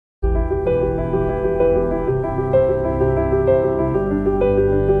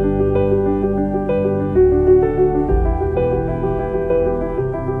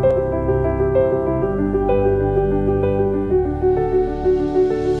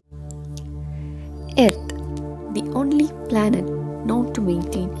Earth, the only planet known to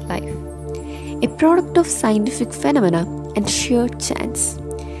maintain life, a product of scientific phenomena and sheer chance.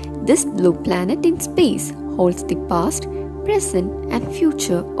 This blue planet in space holds the past, present, and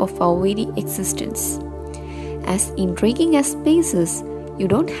future of our very existence. As intriguing as space is, you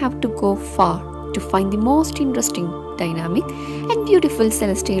don't have to go far to find the most interesting, dynamic, and beautiful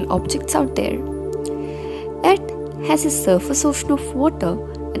celestial objects out there. Earth has a surface ocean of water,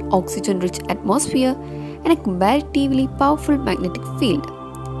 an oxygen-rich atmosphere, and a comparatively powerful magnetic field.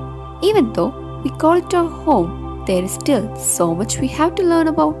 Even though we call it our home, there is still so much we have to learn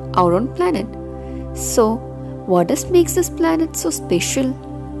about our own planet. So, what makes this planet so special?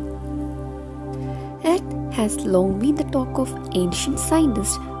 Earth has long been the talk of ancient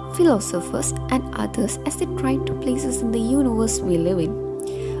scientists, philosophers, and others as they try to place us in the universe we live in.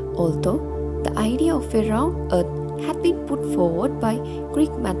 Although the idea of a round Earth had been put forward by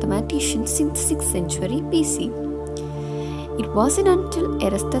Greek mathematicians since the 6th century BC. It wasn't until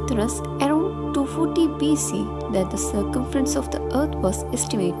Eratosthenes around 240 BC that the circumference of the Earth was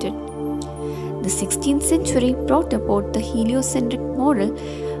estimated. The 16th century brought about the heliocentric model,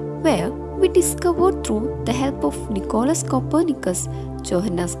 where we discovered through the help of Nicolaus Copernicus,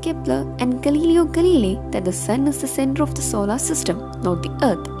 Johannes Kepler, and Galileo Galilei that the Sun is the center of the solar system, not the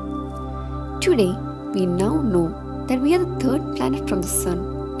Earth. Today, we now know that we are the third planet from the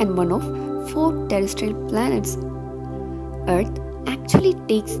Sun and one of 4 terrestrial planets. Earth actually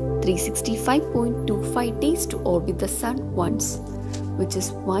takes 365.25 days to orbit the Sun once, which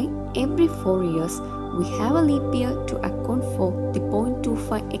is why every 4 years we have a leap year to account for the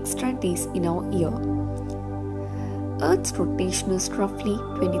 0.25 extra days in our year. Earth's rotation is roughly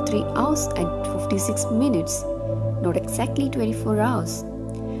 23 hours and 56 minutes, not exactly 24 hours.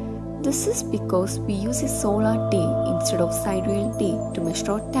 This is because we use a solar day instead of sidereal day to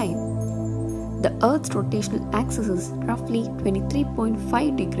measure our time. The Earth's rotational axis is roughly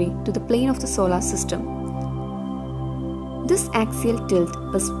 23.5 degrees to the plane of the solar system. This axial tilt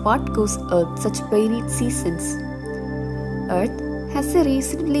is what gives Earth such varied seasons. Earth has a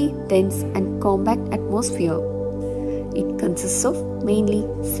reasonably dense and compact atmosphere. It consists of mainly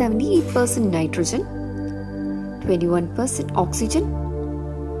 78% nitrogen, 21% oxygen,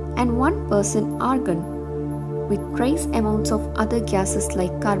 and 1% argon, with trace amounts of other gases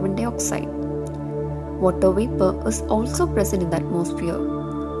like carbon dioxide. Water vapor is also present in the atmosphere.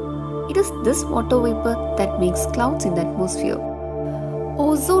 It is this water vapor that makes clouds in the atmosphere.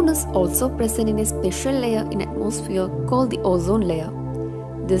 Ozone is also present in a special layer in the atmosphere called the ozone layer.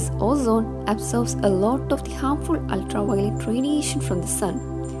 This ozone absorbs a lot of the harmful ultraviolet radiation from the sun,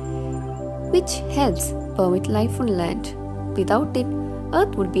 which helps permit life on land. Without it,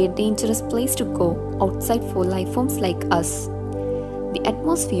 Earth would be a dangerous place to go outside for life forms like us. The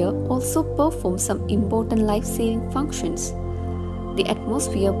atmosphere also performs some important life-saving functions. The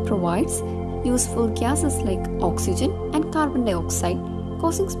atmosphere provides useful gases like oxygen and carbon dioxide,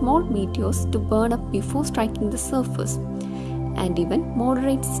 causing small meteors to burn up before striking the surface, and even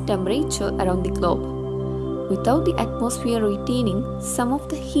moderates temperature around the globe. Without the atmosphere retaining some of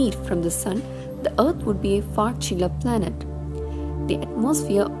the heat from the sun, the Earth would be a far chiller planet. The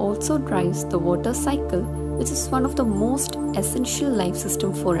atmosphere also drives the water cycle, which is one of the most essential life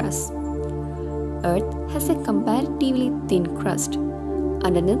systems for us. Earth has a comparatively thin crust,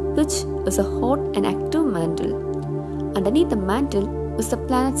 underneath which is a hot and active mantle. Underneath the mantle is the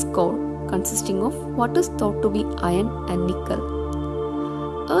planet's core, consisting of what is thought to be iron and nickel.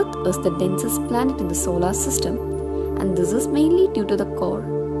 Earth is the densest planet in the solar system, and this is mainly due to the core.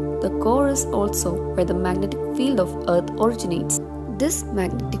 The core is also where the magnetic field of Earth originates. This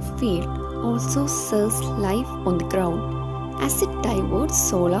magnetic field also serves life on the ground, as it diverts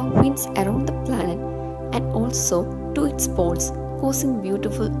solar winds around the planet and also to its poles, causing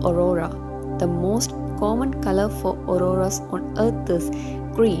beautiful aurora. The most common color for auroras on Earth is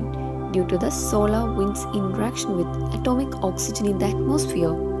green due to the solar wind's interaction with atomic oxygen in the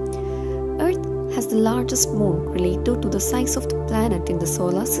atmosphere. Earth has the largest moon relative to the size of the planet in the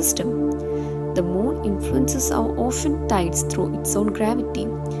solar system. The moon influences our ocean tides through its own gravity,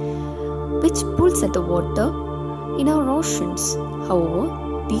 which pulls at the water in our oceans.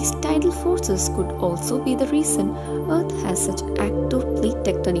 However, these tidal forces could also be the reason Earth has such active plate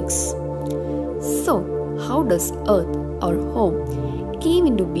tectonics. So, how does Earth, our home, came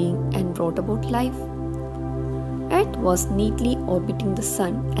into being and brought about life? Earth was neatly orbiting the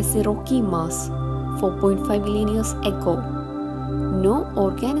Sun as a rocky mass 4.5 billion years ago. No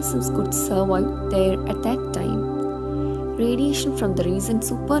organisms could survive there at that time. Radiation from the recent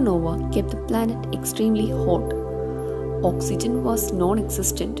supernova kept the planet extremely hot. Oxygen was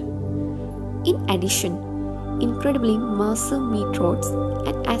non-existent. In addition, incredibly massive meteoroids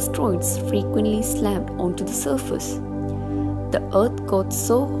and asteroids frequently slammed onto the surface. The Earth got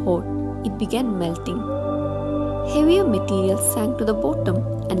so hot it began melting. Heavier materials sank to the bottom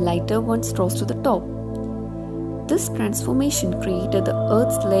and lighter ones rose to the top. This transformation created the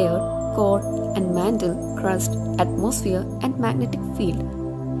Earth's layer, core and mantle, crust, atmosphere and magnetic field.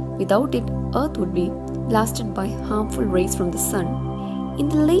 Without it, Earth would be blasted by harmful rays from the Sun. In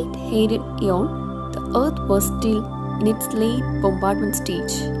the late Hadean Eon, the Earth was still in its late bombardment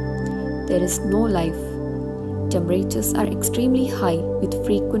stage. There is no life. Temperatures are extremely high with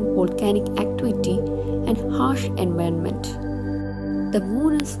frequent volcanic activity and harsh environment. The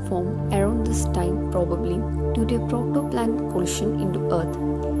Moon is formed around this time probably due to a protoplanet collision into Earth.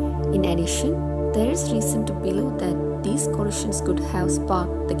 In addition, there is reason to believe that these collisions could have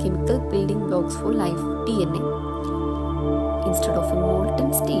sparked the chemical building blocks for life, DNA. Instead of a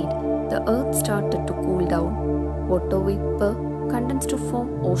molten state, the Earth started to cool down. Water vapor condensed to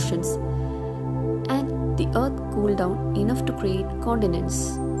form oceans, and the Earth cooled down enough to create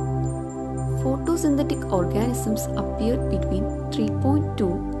continents. Photosynthetic organisms appeared between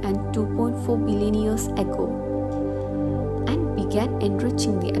 3.2 and 2.4 billion years ago and began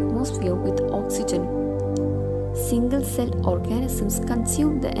enriching the atmosphere with oxygen. Single-celled organisms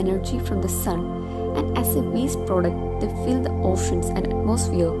consume the energy from the Sun, and as a waste product, they fill the oceans and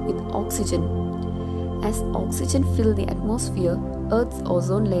atmosphere with oxygen. As oxygen filled the atmosphere, Earth's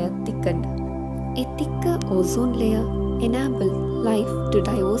ozone layer thickened. A thicker ozone layer enabled life to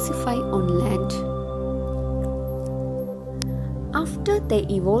diversify on land. After their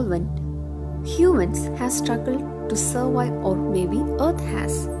evolvement, humans have struggled to survive, or maybe Earth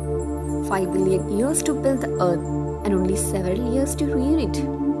has. 5 billion years to build the Earth and only several years to ruin it.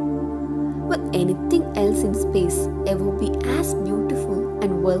 Will anything else in space ever be as beautiful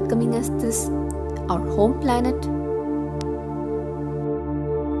and welcoming as this, our home planet?